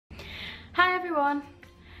everyone!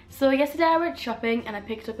 So yesterday I went shopping and I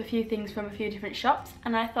picked up a few things from a few different shops,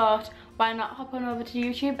 and I thought why not hop on over to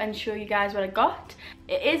YouTube and show you guys what I got.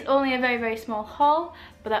 It is only a very small haul,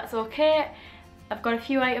 but that's okay. I've got a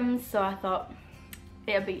few items, so I thought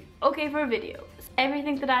it'll be okay for a video.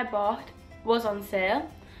 Everything that I bought was on sale,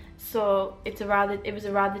 so it was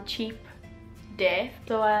a rather cheap day,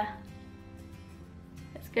 so let's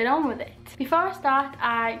get on with it. Before I start,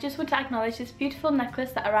 I just want to acknowledge this beautiful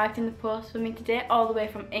necklace that arrived in the post for me today, all the way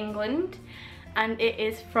from England, and it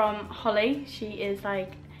is from Holly. She is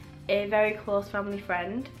like a very close family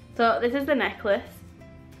friend. So this is the necklace.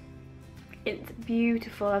 It's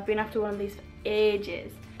beautiful. I've been after one of these for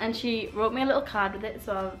ages, and she wrote me a little card with it,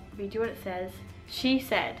 so I'll read you what it says. She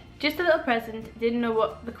said, "Just a little present, didn't know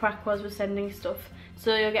what the crack was with sending stuff,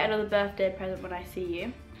 so you'll get another birthday present when I see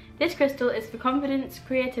you. This crystal is for confidence,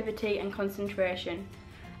 creativity and concentration."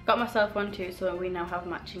 Got myself one too, so we now have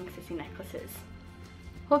matching sissy necklaces.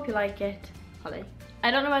 Hope you like it, Holly.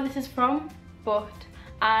 I don't know where this is from, but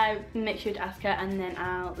I make sure to ask her, and then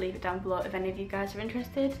I'll leave it down below if any of you guys are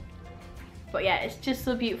interested. But yeah, it's just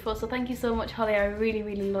so beautiful, so thank you so much, Holly. I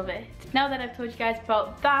really love it. Now that I've told you guys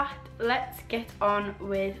about that, let's get on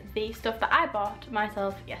with the stuff that I bought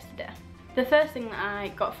myself yesterday. The first thing that I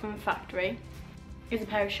got from Factory is a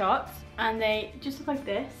pair of shorts, and they just look like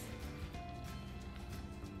this.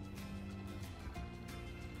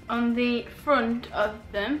 On the front of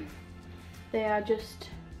them, they've just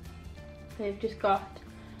got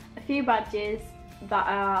a few badges that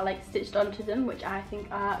are like stitched onto them, which I think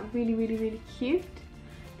are really cute.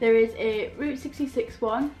 There is a Route 66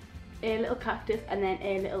 one, a little cactus, and then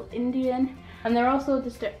a little Indian, and they're also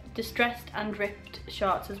distressed and ripped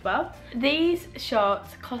shorts as well. These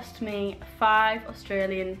shorts cost me $5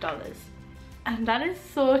 Australian, and that is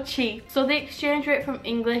so cheap. So the exchange rate from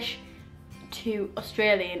English to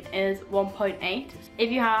Australian is 1.8.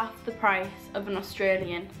 If you have the price of an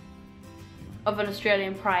Australian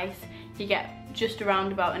price, you get just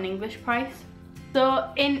around about an English price.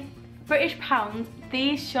 So in British pounds,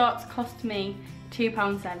 these shorts cost me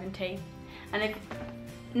 £2.70, and if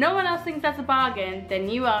no one else thinks that's a bargain, then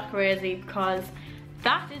you are crazy, because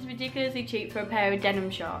that is ridiculously cheap for a pair of denim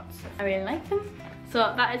shorts. I really like them.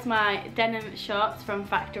 So that is my denim shorts from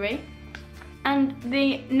Factory. And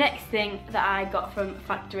the next thing that I got from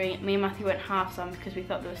Factory, me and Matthew went halves on because we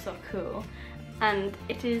thought they were so cool, and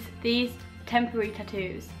it is these temporary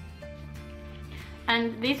tattoos.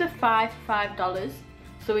 And these are $5,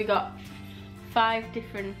 so we got 5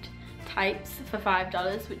 different types for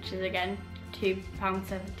 $5, which is again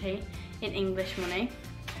 £2.70 in English money.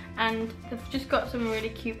 And they've just got some really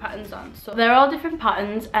cute patterns on. So they're all different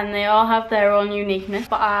patterns and they all have their own uniqueness,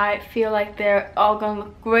 but I feel like they're all going to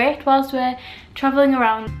look great whilst we're travelling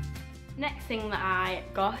around. Next thing that I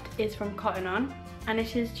got is from Cotton On, and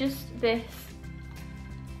it is just this,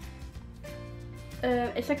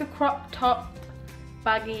 it's like a crop top,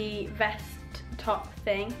 baggy vest top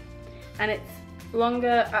thing, and it's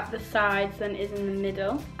longer at the sides than it is in the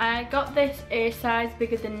middle. I got this a size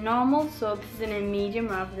bigger than normal, so this is in a medium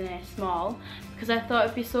rather than a small, because I thought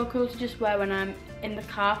it'd be so cool to just wear when I'm in the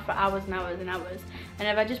car for hours and hours and hours. And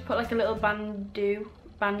if I just put like a little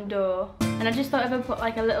bandeau, and I just thought if I put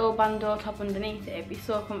like a little bandeau top underneath it, it'd be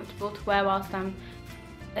so comfortable to wear whilst I'm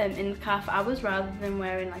in the car for hours, rather than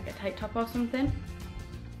wearing like a tight top or something.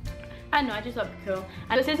 I don't know, I just thought it'd be cool.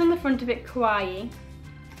 And it says on the front of it kawaii.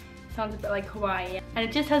 Sounds a bit like Hawaii, and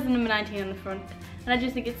it just has the number 19 on the front, and I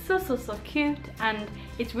just think it's so cute, and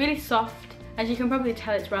it's really soft. As you can probably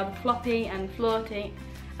tell, it's rather floppy and floaty,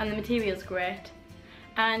 and the material's great.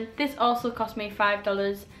 And this also cost me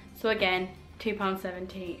 $5, so again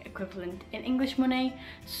 £2.70 equivalent in English money.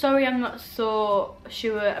 Sorry, I'm not so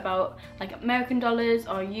sure about like American dollars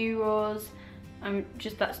or euros.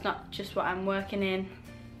 That's not just what I'm working in.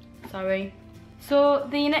 Sorry. So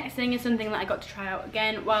the next thing is something that I got to try out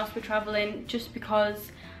again whilst we're travelling, just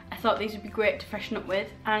because I thought these would be great to freshen up with,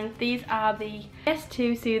 and these are the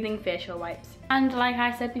S2 Soothing Facial Wipes. And like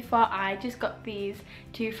I said before, I just got these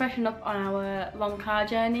to freshen up on our long car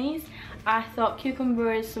journeys. I thought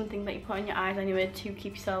cucumber is something that you put on your eyes anyway to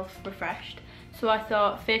keep yourself refreshed, so I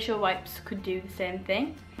thought facial wipes could do the same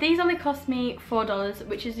thing. These only cost me $4,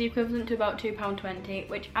 which is the equivalent to about £2.20,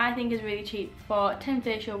 which I think is really cheap for 10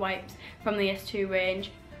 facial wipes from the S2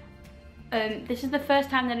 range. This is the first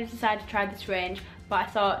time that I've decided to try this range, but I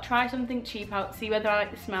thought try something cheap out, see whether I like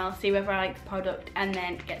the smell, see whether I like the product, and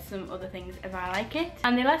then get some other things if I like it.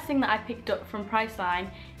 And the last thing that I picked up from Priceline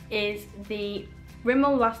is the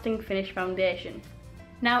Rimmel Lasting Finish Foundation.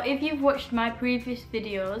 Now, if you've watched my previous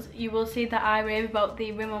videos, you will see that I rave about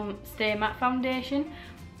the Rimmel Stay Matte Foundation,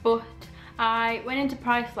 but I went into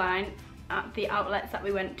Priceline at the outlets that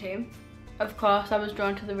we went to. Of course I was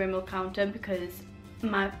drawn to the Rimmel counter because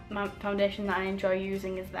my foundation that I enjoy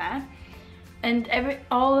using is there. And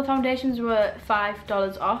all the foundations were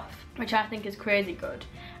 $5 off, which I think is crazy good.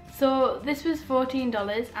 So this was $14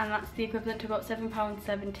 and that's the equivalent to about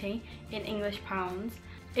 £7.70 in English pounds.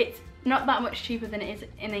 It's not that much cheaper than it is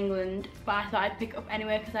in England, but I thought I'd pick it up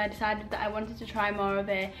anyway because I decided that I wanted to try more of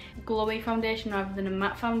a glowy foundation rather than a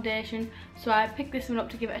matte foundation. So I picked this one up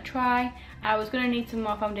to give it a try. I was going to need some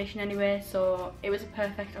more foundation anyway, so it was a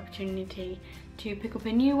perfect opportunity to pick up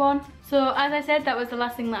a new one. So as I said, that was the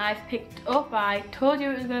last thing that I've picked up. I told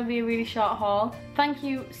you it was going to be a really short haul. Thank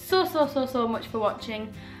you so much for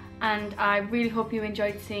watching, and I really hope you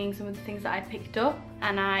enjoyed seeing some of the things that I picked up,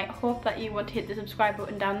 and I hope that you want to hit the subscribe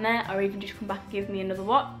button down there or even just come back and give me another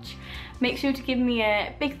watch. Make sure to give me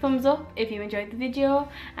a big thumbs up if you enjoyed the video,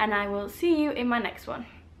 and I will see you in my next one.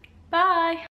 Bye!